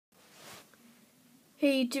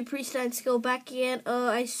Hey YouTube, Priest9 Skill back again.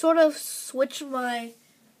 I sort of switched my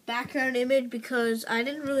background image because I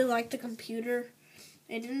didn't really like the computer.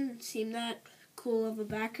 It didn't seem that cool of a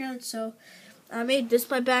background, so I made this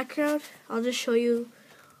my background. I'll just show you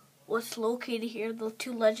what's located here, the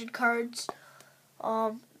two legend cards.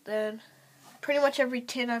 Then pretty much every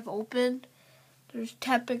tin I've opened. There's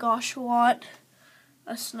Tepig Oshawott,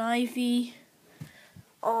 a Snivy,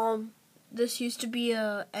 this used to be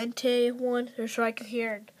a Entei one. There's Raquaza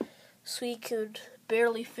here and Suicune,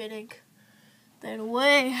 barely fitting. Then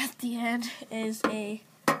way at the end is an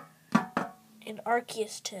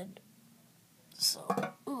Arceus tin. So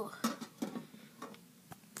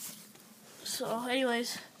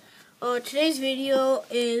anyways, today's video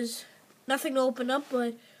is nothing to open up,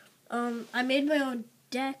 but I made my own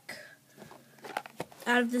deck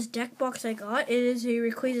out of this deck box I got. It is a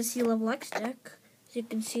Raquaza Lv.x deck. As you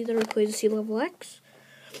can see, the Raquaza Lv.x.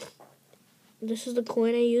 This is the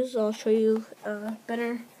coin I use. I'll show you a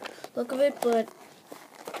better look of it. But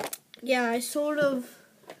yeah, I sort of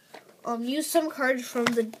used some cards from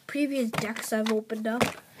the previous decks I've opened up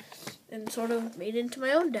and sort of made it into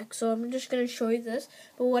my own deck. So I'm just going to show you this.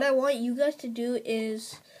 But what I want you guys to do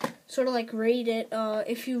is sort of like rate it.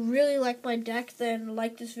 If you really like my deck, then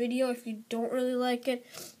like this video. If you don't really like it,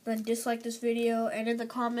 then dislike this video. And in the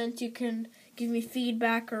comments, you can give me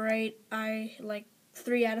feedback or rate. I like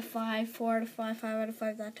 3 out of 5, 4 out of 5, 5 out of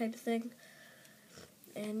 5, that type of thing.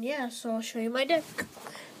 And yeah, so I'll show you my deck.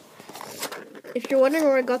 If you're wondering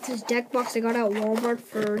where I got this deck box, I got it at Walmart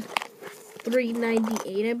for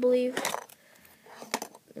 $3.98, I believe.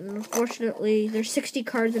 And unfortunately, there's 60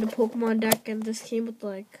 cards in a Pokemon deck, and this came with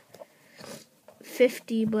like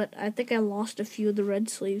 50, but I think I lost a few of the red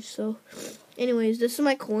sleeves. So anyways, this is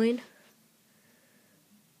my coin.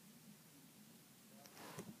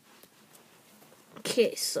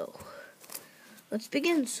 Okay, so let's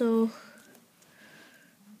begin. So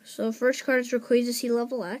first card is Raquaza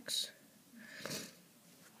Lv.x.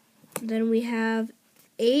 Then we have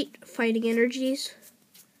 8 fighting energies.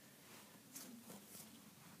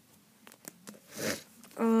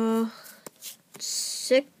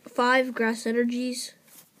 5 grass energies.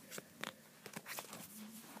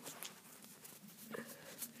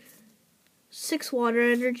 6 water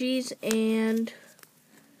energies and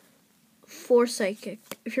 4 psychic.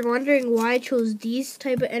 If you're wondering why I chose these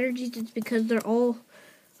type of energies, it's because they're all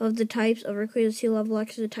of the types of Raquaza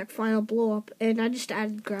Lv.x attack final blow up, and I just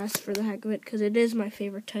added grass for the heck of it because it is my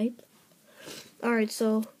favorite type. Alright,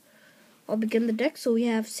 so I'll begin the deck. So we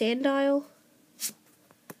have Sandile,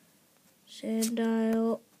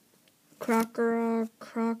 Krokorok,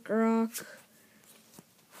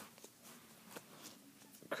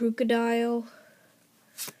 Crocodile,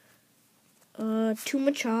 2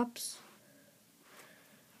 Machops,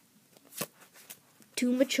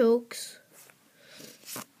 2 Machokes,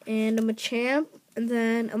 and a Machamp, and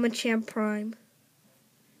then a Machamp Prime.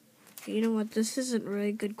 You know what, this isn't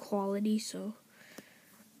really good quality, so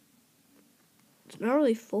it's not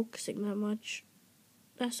really focusing that much.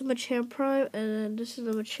 That's a Machamp Prime, and then this is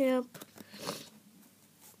a Machamp.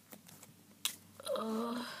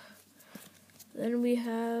 Then we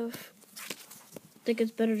have, I think it's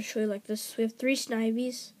better to show you like this. We have 3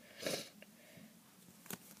 Snivies.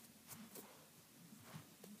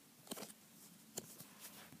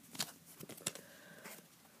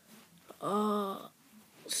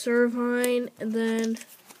 Servine, and then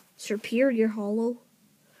Superior Hollow.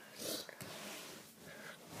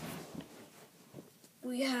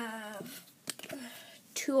 We have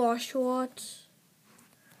 2 Oshawotts.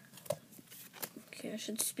 Okay, I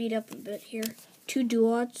should speed up a bit here. 2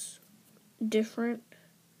 Duots, different.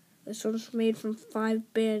 This one's made from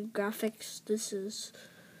 5-band graphics. This is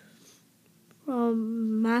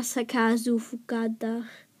Masakazu Fukada.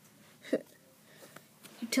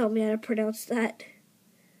 You tell me how to pronounce that.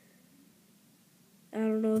 I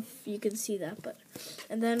don't know if you can see that, but.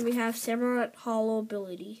 And then we have Samurai Hollow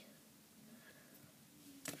ability.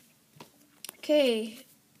 Okay,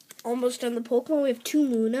 almost done the Pokemon. We have 2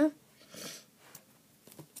 Luna,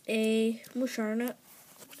 a Musharna,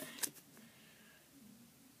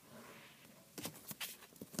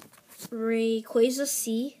 Raquaza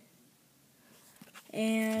C,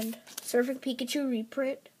 and Surfing Pikachu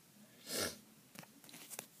reprint.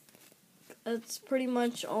 That's pretty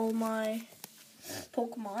much all my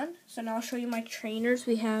Pokemon. So now I'll show you my trainers.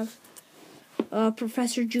 We have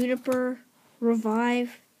Professor Juniper,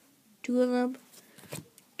 Revive, 2 of them,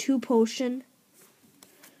 2 Potion,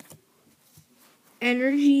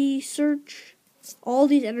 Energy Search. All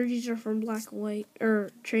these energies are from Black and White, or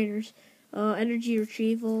trainers. Energy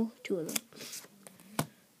Retrieval, 2 of them.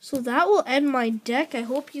 So that will end my deck. I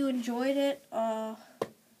hope you enjoyed it.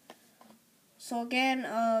 So again,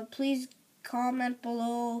 please comment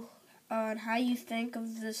below on how you think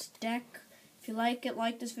of this deck. If you like it,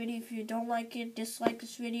 like this video. If you don't like it, dislike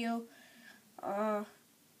this video. And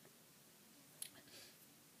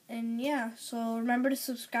yeah, so remember to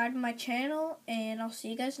subscribe to my channel, and I'll see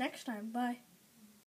you guys next time. Bye.